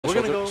We're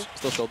going to go...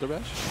 Still shoulder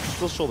bash?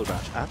 Still shoulder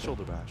bash. At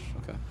shoulder bash.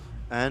 Okay.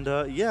 And,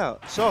 yeah.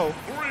 So,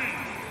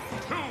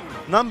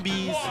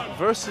 Numbies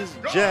versus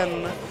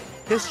Gen.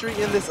 History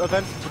in this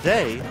event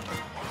today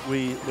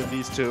with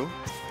these two.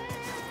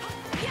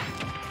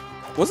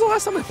 When's the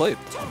last time they played?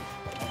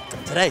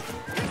 Today.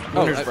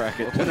 Oh, Winners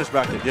bracket. Okay. Winners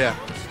bracket, yeah.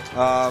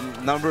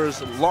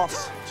 Numbers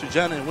lost to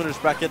Gen in winners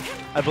bracket.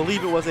 I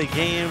believe it was a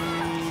game...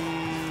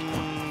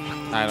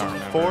 I don't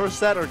remember. 4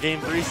 set or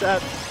game 3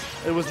 set.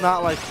 It was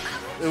not like...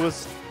 It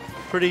was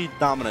pretty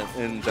dominant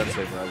in Gen's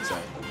favor, I would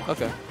say.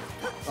 Okay.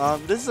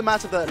 This is a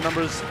matchup that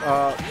Numbers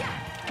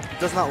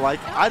does not like.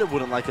 I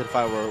wouldn't like it if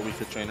I were a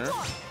WiiFit trainer.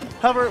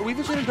 However,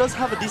 WiiFit trainer does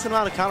have a decent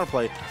amount of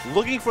counterplay.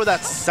 Looking for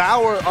that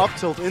sour up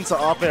tilt into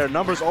up air.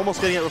 Numbers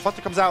almost getting it.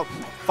 Reflector comes out.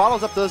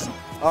 Follows up does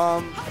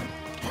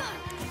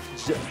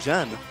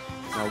Gen.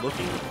 Now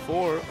looking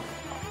for...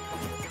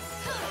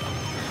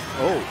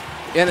 Oh.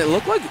 And it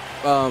looked like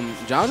John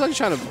was actually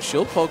trying to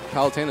shield poke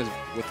Palutena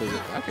with his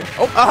back air.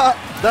 Oh,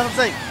 that's what I'm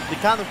saying. The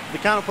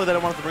counterplay that I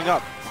wanted to bring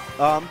up.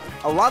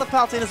 A lot of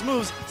Palutena's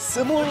moves,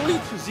 similarly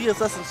to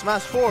ZSS and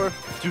Smash 4,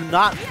 do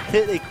not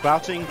hit a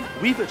crouching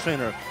WiiFit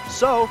trainer.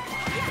 So,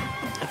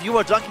 if you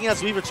are dunking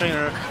as WiiFit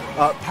trainer,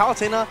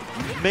 Palutena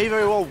may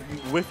very well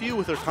whiff you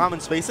with her common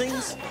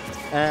spacings.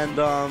 And,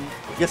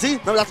 yeah, see?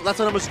 No, that's what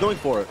Numbers is going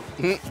for.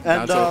 And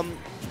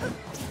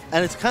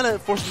it's kind of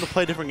forcing them to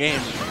play a different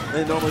game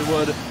than they normally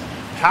would.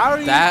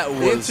 Parry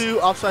into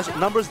up smash.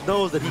 Numbers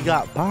knows that he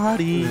got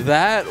body.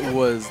 That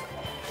was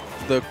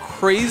the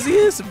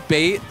craziest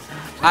bait.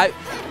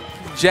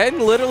 Gen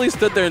literally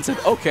stood there and said,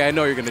 "Okay, I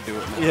know you're gonna do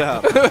it." Yeah.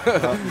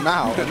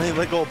 Now, and then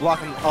let go of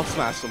block and up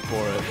smash them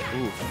for it.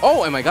 Ooh.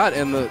 Oh, and my God!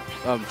 And the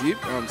deep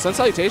Sun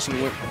Salutation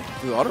went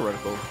through the auto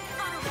reticle.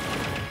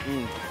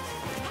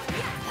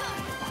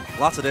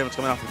 Lots of damage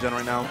coming out from Gen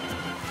right now.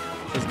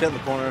 Just get in the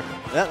corner.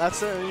 Yeah,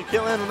 that's it. You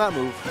can't land on that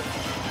move.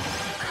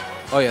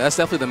 Oh yeah, that's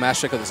definitely the mash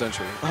trick of the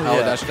century. Oh,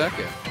 yeah. Dash attack,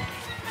 yeah.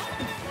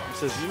 He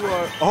says you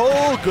are...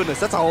 Oh, goodness.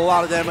 That's a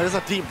lot of damage.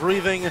 That's a deep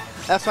breathing.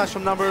 F-smash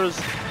from Numbers.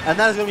 And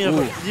that is going to be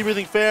a deep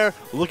breathing fair.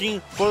 Looking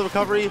for the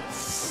recovery.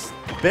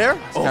 Bear?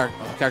 Oh,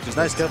 character's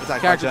nice get up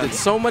attack. Character did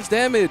so much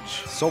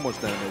damage. So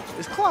much damage.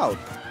 It's Cloud.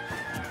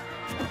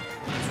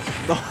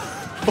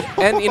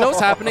 And you know what's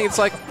happening? It's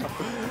like...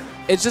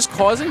 It's just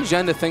causing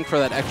Gen to think for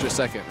that extra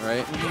second,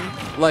 right?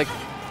 Like...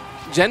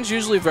 Gen's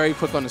usually very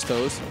quick on his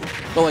toes,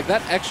 but like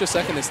that extra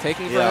second it's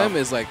taking for him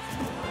is like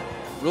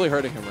really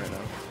hurting him right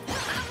now.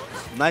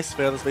 Nice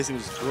fair, the spacing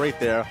was great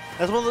there.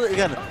 As well,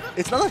 again,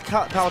 it's not like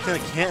Palutena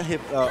can't hit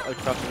a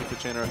crouching WiiFit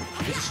trainer.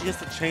 It's just she has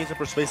to change up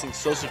her spacing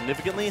so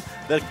significantly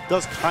that it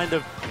does kind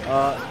of,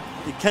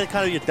 it can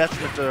kind of be a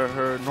detriment to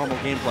her normal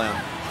game plan.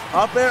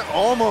 Up air,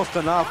 almost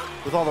enough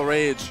with all the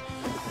rage.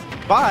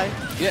 Bye.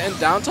 Yeah, and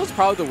down tilt's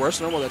probably the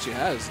worst normal that she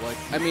has. Like,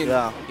 I mean,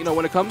 you know,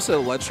 when it comes to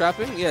ledge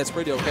trapping, yeah, it's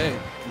pretty okay.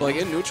 But like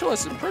in neutral,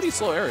 it's a pretty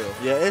slow aerial.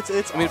 Yeah, it's.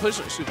 I mean,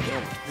 shoot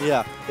normal.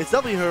 Yeah, it's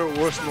definitely her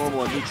worst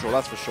normal in neutral.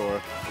 That's for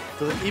sure.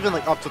 Because even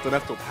like up tilt and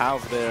F tilt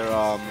have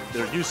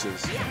their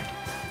uses.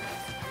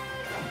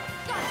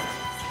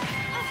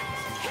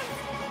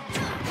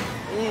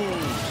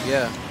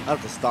 Yeah. Out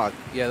of the stock.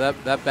 Yeah,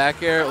 that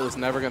back air was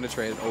never going to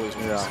trade. It always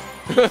was.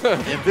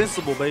 Yeah.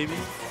 Invincible, baby.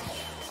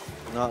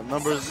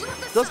 Numbers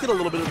does get a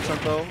little bit of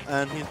tempo,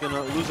 and he's going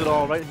to lose it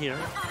all right here.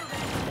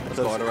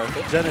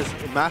 Gen is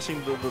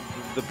mashing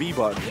the B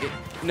button.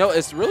 No,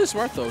 it's really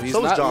smart, though. He's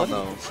not John,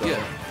 though. So.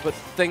 Yeah, but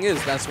thing is,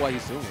 that's why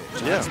he's doing it.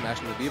 John's Yeah.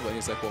 smashing the B button.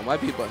 He's like, well, my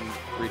B button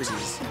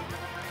reaches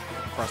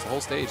across the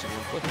whole stage in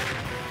one click.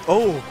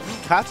 Oh,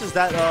 catches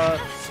that.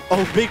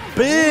 Oh, big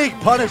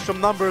punish from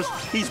Numbers.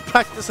 He's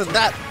practicing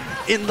that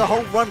in the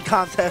home run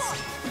contest.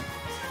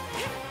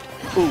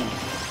 Ooh.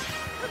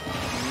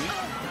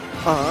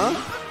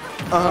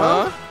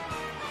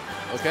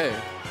 Okay.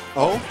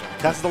 Oh,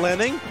 catches the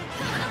landing.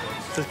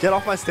 Says, get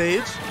off my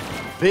stage.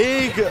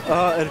 Big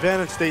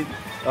advantage state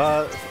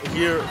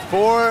here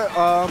for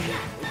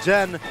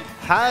Gen.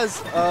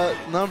 Has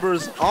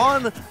Numbers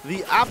on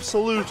the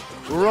absolute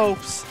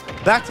ropes.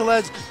 Back to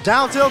ledge,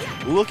 down tilt,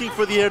 looking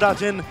for the air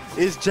dodge in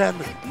is Gen.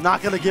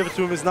 Not going to give it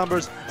to him, his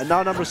Numbers. And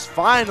now Numbers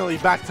finally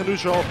back to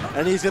neutral,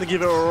 and he's going to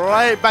give it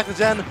right back to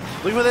Gen.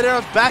 Looking for that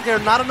air, back air,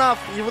 not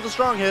enough, even with a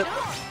strong hit.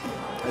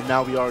 And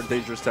now we are in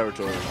dangerous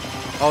territory.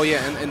 Oh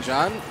yeah, and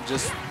John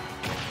just...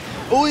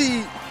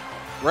 Ooh!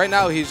 Right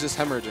now, he's just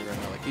hemorrhaging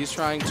right now. Like, he's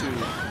trying to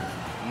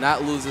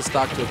not lose his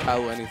stock to a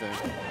Palu anything.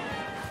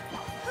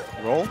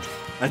 Roll?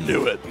 I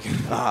knew it.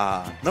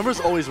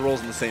 Numbers always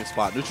rolls in the same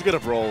spot. Neutral get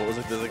up roll. It was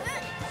like, there's like...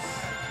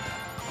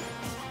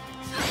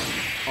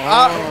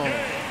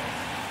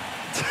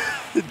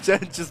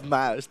 Gen just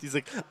mashed. He's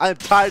like, I'm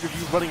tired of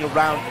you running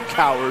around, you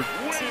coward.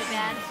 Too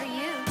bad for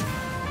you.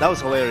 That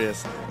was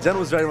hilarious. Gen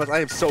was very much, I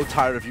am so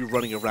tired of you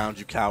running around,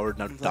 you coward.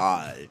 Now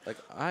die. Like,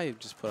 I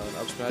just put on an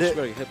up smash. I just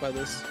better get hit by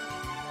this.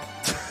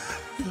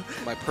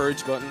 My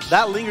purge button.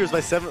 That lingers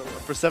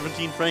for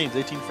 17 frames,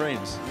 18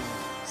 frames.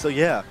 So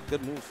yeah,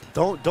 good move.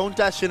 Don't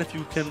dash in if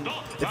you can.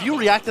 If you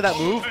react to that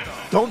move,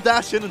 don't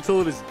dash in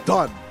until it is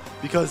done.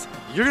 because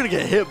you're going to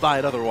get hit by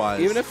it otherwise.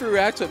 Even if you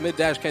react to it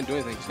mid-dash, can't do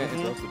anything. You can't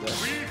interrupt with that.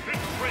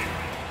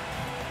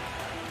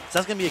 So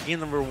that's going to be a game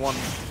number 1.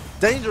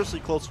 Dangerously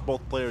close for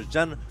both players.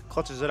 Jen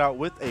clutches it out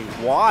with a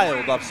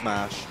wild up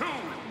smash.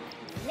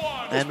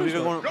 And we're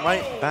going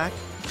right back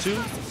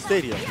to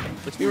Stadium.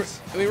 Which means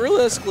I mean,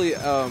 realistically,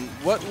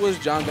 what was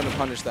John going to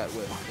punish that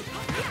with?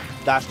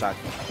 dash attack.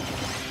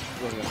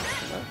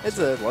 It's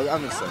Well,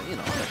 I'm just saying, you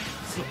know.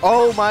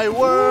 Oh, my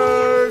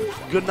word.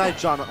 Good night,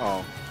 John.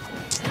 Oh.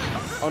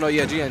 Oh, no,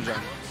 yeah, GN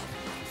John.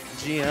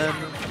 GN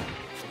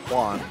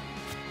Juan.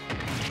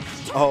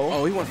 Oh.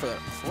 Oh, he went for that.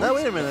 Now,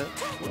 wait a minute.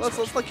 Let's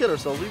not kid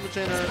ourselves. Leave a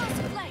chainer.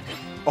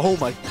 Oh,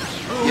 my.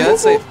 Yeah,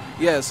 that's safe.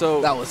 Yeah,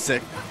 so That was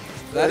sick.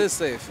 that is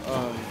safe.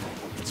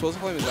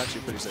 Explosive Flame is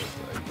actually pretty safe.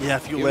 Like, Yeah,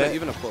 if you let.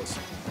 even up close.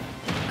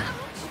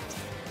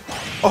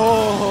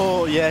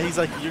 Oh, yeah, he's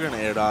like, you're going to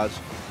air dodge.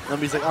 And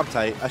he's like, I'm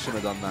tight. I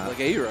shouldn't have done that. Like,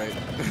 yeah, you're right.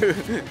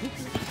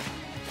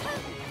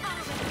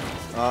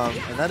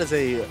 And that is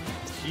a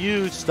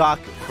huge stock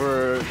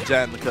for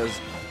Jen because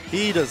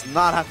he does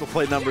not have to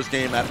play numbers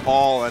game at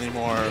all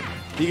anymore.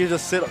 He can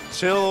just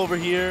chill over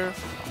here,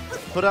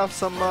 put out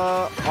some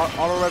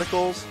auto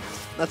reticles.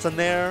 That's a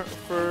nair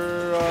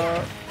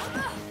for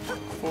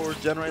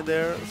Jen right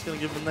there. It's going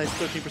to give him a nice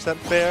 13%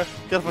 fair.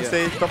 Get up on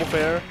stage, double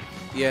fair.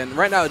 Yeah, and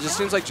right now it just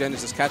seems like Jen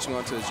is just catching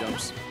on to his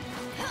jumps.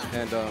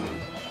 And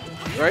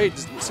it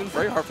seems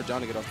very hard for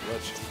John to get off the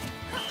ledge.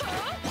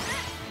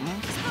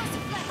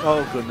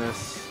 Oh,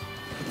 goodness.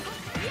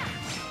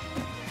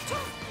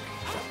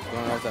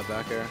 Going out with that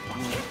back air.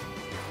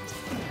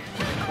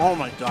 Oh,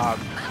 my God.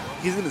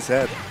 He's in his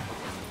head.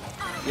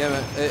 Yeah,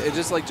 man. It's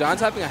just like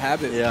John's having a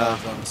habit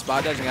of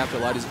spot dodging after a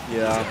lot of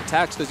these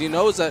attacks because he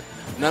knows that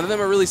none of them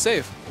are really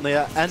safe.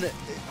 Yeah, and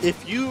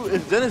if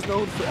Jen is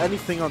known for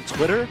anything on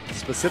Twitter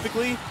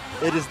specifically,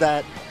 it is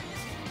that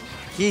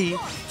he,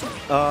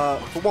 for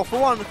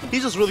one,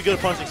 he's just really good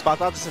at punishing spot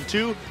dodges, and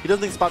 2, he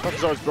doesn't think spot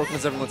dodges are as broken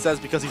as everyone says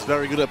because he's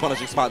very good at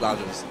punishing spot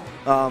dodges.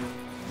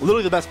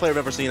 Literally the best player I've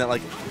ever seen at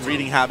like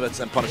reading habits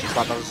and punishing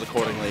spot dodges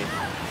accordingly.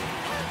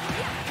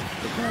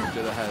 The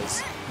character that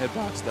has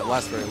hitbox that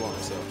lasts very long,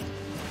 so.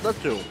 That's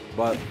true,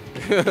 but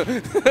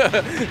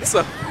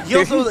so he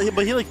also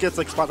he like gets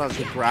like spot dodges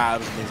with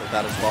grabs and things like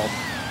that as well.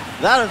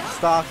 That is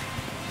stock,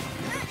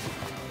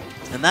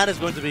 and that is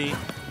going to be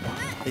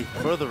a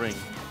furthering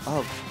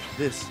of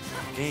this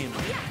game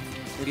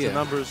into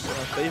numbers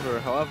favor.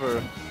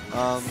 However,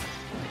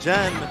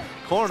 Jen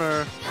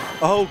corner.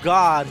 Oh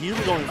God, he's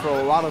going for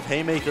a lot of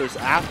haymakers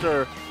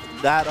after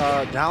that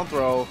down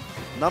throw.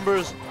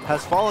 Numbers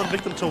has fallen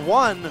victim to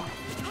 1.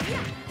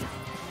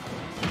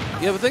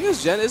 Yeah, the thing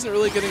is, Jen isn't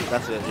really getting.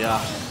 That's it.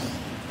 Yeah.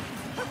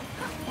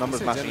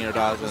 Numbers matching air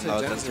dodge and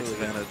Jen's really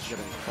advantage.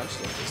 Getting punched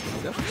like this.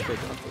 He definitely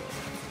spoke up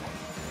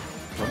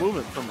for The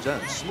movement from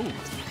Jen, smooth.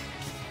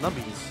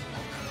 Numbies.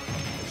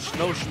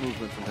 No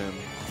movement from him.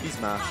 He's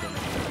mashing.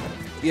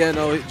 Yeah,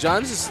 no,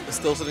 John's just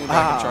still sitting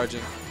back and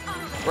charging.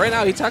 Right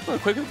now, he tackled a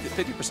quick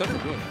 50% for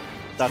doing it.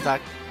 That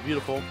attack,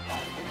 beautiful.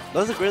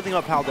 That's the great thing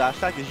about Pal dash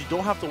attack is you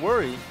don't have to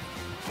worry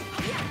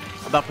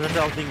about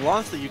projectiles being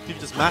launched. That you can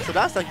just mash the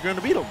dash attack, you're going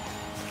to beat him.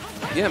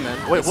 Yeah, man.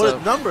 Wait, what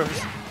is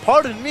numbers?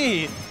 Pardon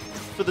me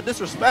for the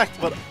disrespect,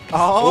 but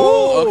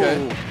oh, ooh, okay.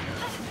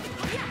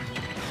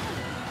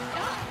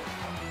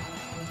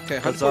 Okay,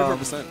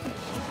 144%.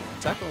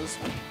 Tackle is.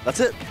 That's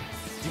it.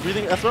 Deep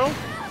breathing F throw?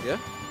 Yeah.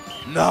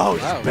 No,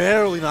 it's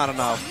barely not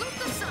enough.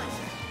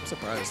 I'm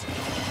surprised.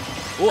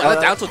 Oh,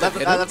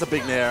 that's a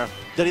big nair.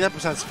 Getting that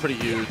percent is pretty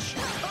huge.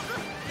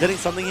 Getting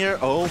something here.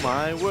 Oh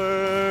my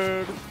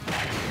word.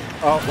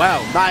 Oh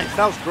wow, nice.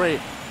 That was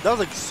great. That was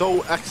like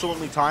so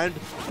excellently timed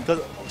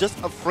because just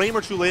a frame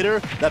or 2 later,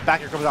 that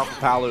back air comes out from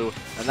Palu,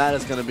 and that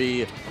is going to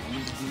be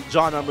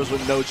John Numbers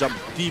with no jump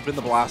deep in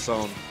the blast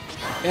zone.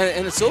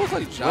 And it still looked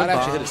like John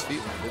actually hit his feet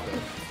when he did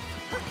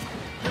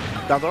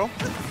that. Down throw,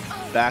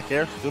 back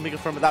air. Going to be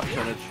confirmed with that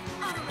percentage.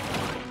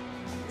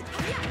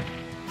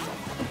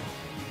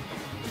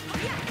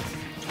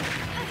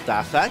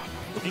 Dash attack,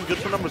 looking good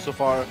for Numbers so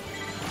far.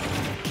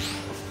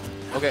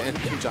 Okay, and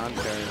John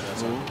carrying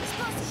that.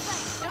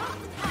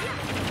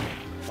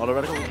 Auto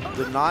reticle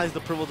denies the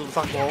privilege of the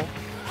stock ball.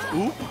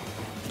 Ooh.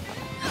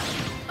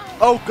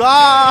 Oh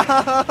God!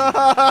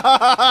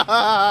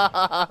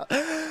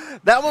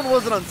 That one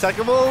wasn't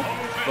untechable,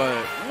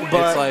 but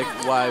it's like,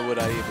 why would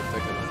I even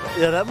think about that?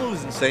 Yeah, that move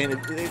is insane.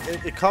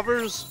 It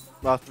covers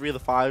 3 of the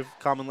 5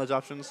 common ledge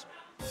options.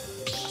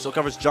 So it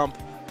covers jump,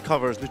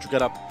 covers neutral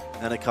get up,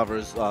 and it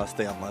covers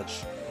stay on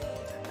ledge.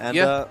 And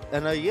yeah.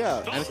 And it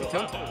can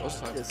count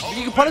most of the time.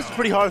 You can punish it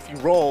pretty hard if you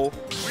roll,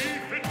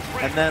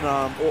 and then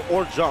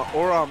or jump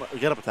or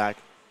get up attack.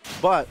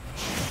 But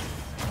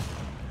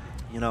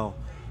you know,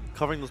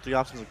 covering those 3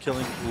 options of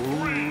killing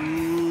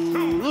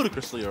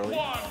ludicrously early.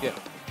 Yeah.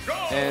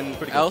 And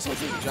I also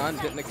think John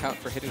didn't account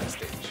for hitting the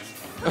stage.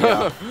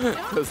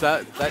 Because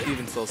that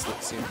even still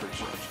seemed pretty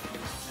strange.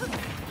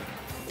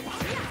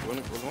 We're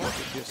going to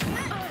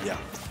PS2. Yeah,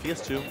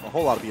 PS2. A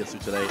whole lot of PS2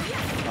 today.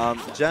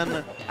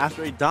 Jen,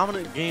 after a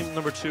dominant game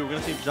number 2, we're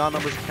going to see if John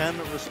Numbers can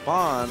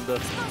respond.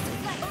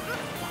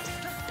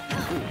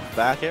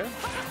 back air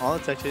on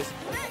the tech chase.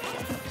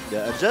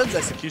 Yeah, and Jen's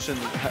execution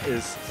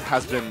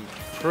has been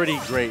pretty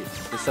great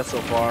this set so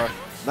far.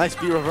 Nice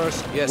B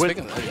reverse. Yeah,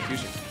 speaking of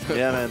execution.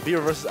 Yeah, man. B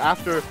reverses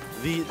after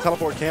the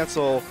teleport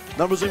cancel.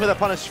 Numbers looking for that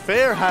punish.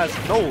 Fair has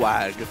no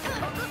lag.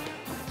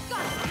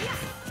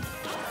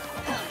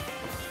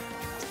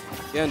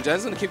 Yeah, and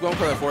Jen's going to keep going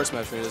for that forward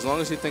smash as long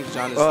as he thinks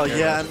John is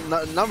yeah,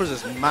 and Numbers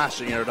is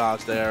mashing air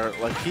dodge there.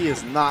 Like, he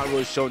is not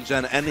really showing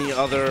Jen any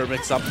other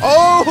mix-up.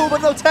 Oh,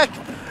 but no tech!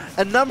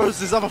 And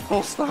Numbers is up a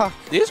full stock.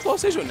 Did he just close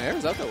stage with an air?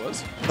 Is that what that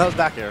was? That was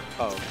back air.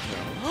 Oh,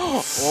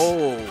 no.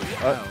 Oh,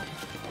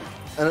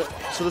 and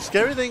so the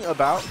scary thing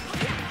about...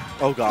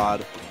 Oh,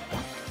 God.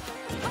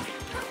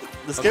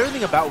 The scary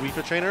thing about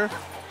WiiFit Trainer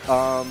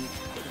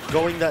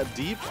going that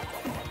deep...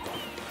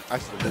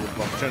 Actually,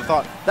 train of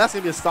thought. That's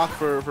going to be a stock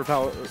for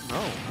power...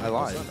 No, I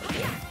lied.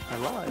 I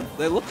lied.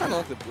 They look kind of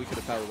like the Weeklies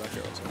of power back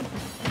here also.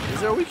 Is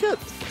there a Weeklies?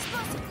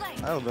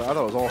 I don't know. I thought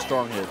it was all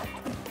strong hit.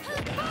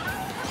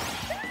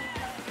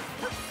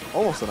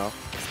 Almost enough.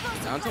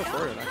 Down tilt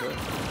forward, not good.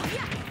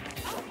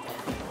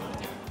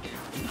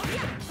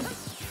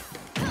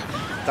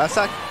 That's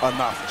like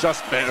enough,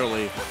 just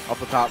barely off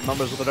the top.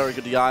 Numbers with a very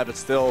good DI, but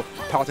still,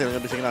 Palutena going to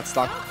be taking that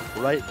stock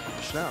right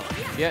now.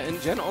 Yeah,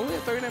 and Jen only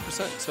at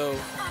 39%, so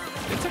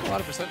they took a lot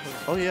of percent.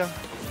 Oh, yeah.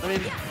 I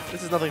mean,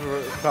 this is nothing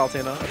for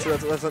Palutena.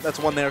 That's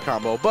one Nair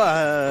combo.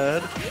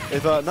 But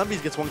if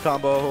Numbies gets one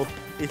combo,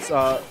 it's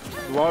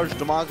large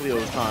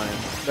Demoglio's time.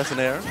 That's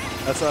an air.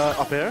 That's a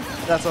up air.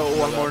 That's a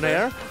one more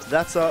Nair.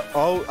 That's a,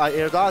 oh, I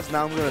air dodge.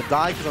 Now I'm going to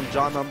die because I'm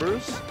John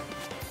Numbers.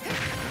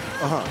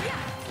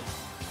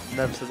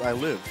 Never says I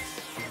live.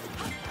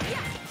 Yeah,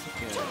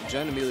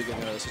 Jen immediately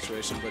getting out of the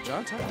situation, but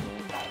John taking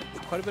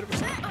quite a bit of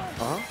percent.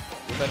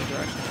 With that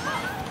interaction.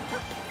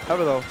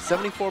 However, though,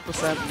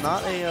 74%,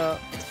 not a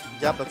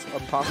yeah, that's a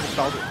possible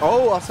shot.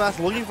 Oh, L.Semis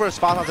looking for a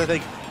spot out, I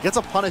think. Gets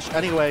a punish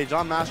anyway.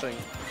 John mashing.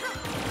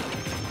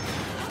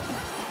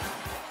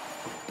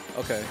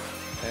 Okay,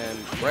 and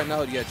right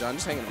now, yeah, John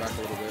just hanging back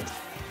a little bit,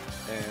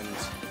 and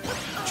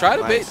try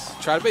to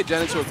bait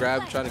Jen into a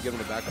grab, trying to give him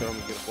the back throw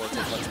and get a forward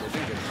tilt punch, but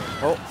didn't get it.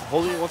 Oh,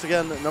 holding it once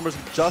again. Numbers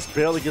just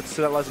barely gets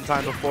to that lesson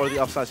time before the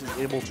L.Semis is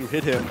able to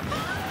hit him.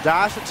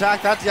 Dash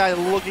attack. That guy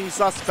looking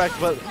suspect,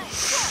 but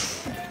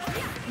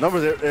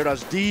Numbers air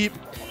dodge deep.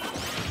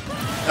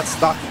 That's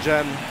stock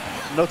Jen.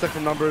 No tech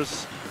from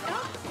Numbers.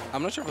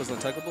 I'm not sure if it was an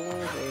technical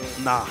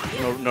one. Nah,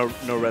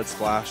 no red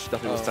splash.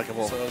 Definitely was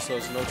technical. So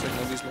it's no tech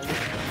Numbies maybe?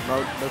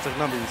 No tech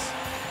Numbies.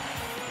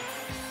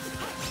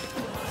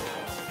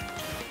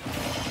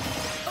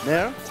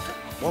 Nair.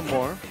 One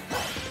more.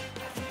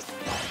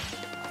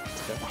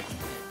 Okay.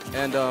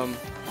 And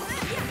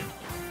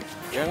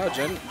yeah, no,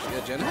 Jen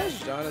has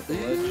John at the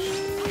ledge.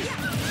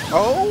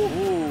 Oh,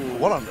 ooh,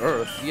 what on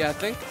earth? Yeah, I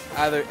think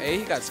either A,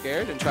 he got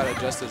scared and tried to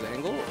adjust his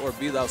angle, or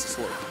B, that was a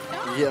slope.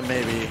 Yeah,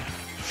 maybe.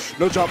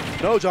 No jump,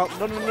 no jump,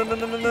 no.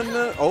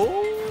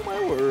 Oh, my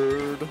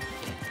word.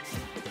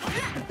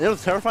 You know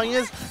what's terrifying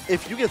is,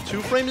 if you get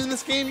 2 frames in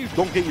this game, you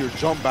don't get your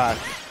jump back.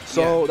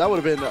 So that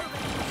would have been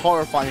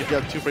horrifying if you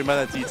had 2 frames by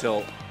that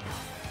detail.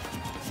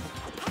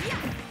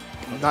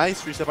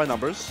 Nice reset by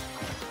Numbers.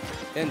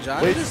 And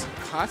John is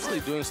constantly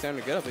doing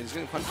standard get up, and he's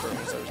getting punched for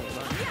almost every single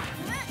time.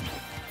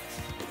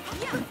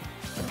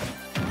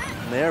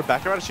 Nair,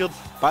 back air out of shield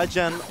by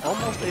Jen,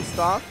 almost a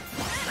stock.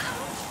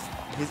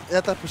 He's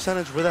at that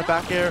percentage with that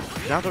back air.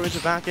 Now the range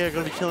of back air,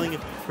 going to be killing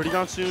pretty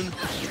darn soon.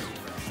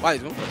 Wow,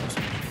 he's going for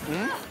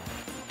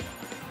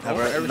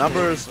it.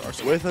 Numbers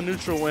with a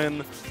neutral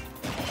win.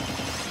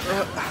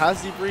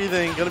 Has he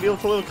breathing? Going to be able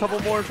to live a couple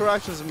more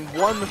interactions,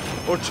 1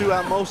 or 2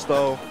 at most,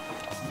 though.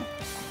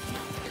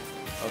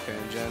 Okay,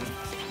 and Jen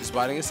is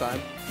biding his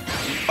time.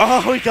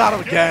 Oh, we got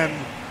him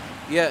again.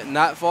 Yeah,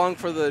 not falling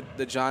for the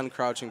John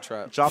crouching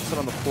trap. Drops it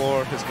on the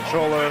floor, his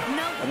controller.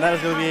 And that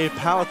is going to be a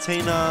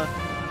Palutena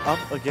up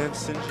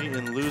against Sinji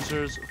in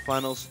losers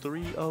finals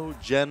 3-0.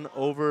 Jen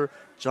over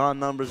John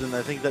Numbers, and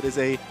I think that is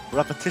a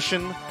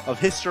repetition of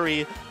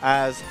history,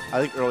 as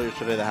I think earlier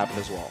today that happened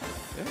as well.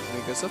 Yeah, I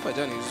mean, good stuff by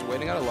Jen. He's just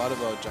waiting out a lot of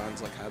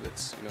John's like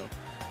habits, you know,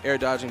 air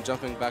dodging,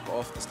 jumping back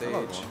off the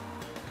stage,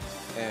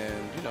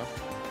 and you know.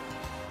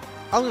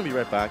 I'm gonna be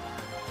right back.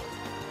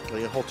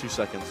 Like, hold 2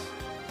 seconds.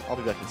 I'll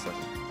be back in a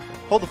second.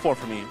 Hold the 4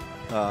 for me.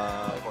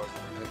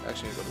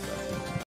 Actually, go to the back.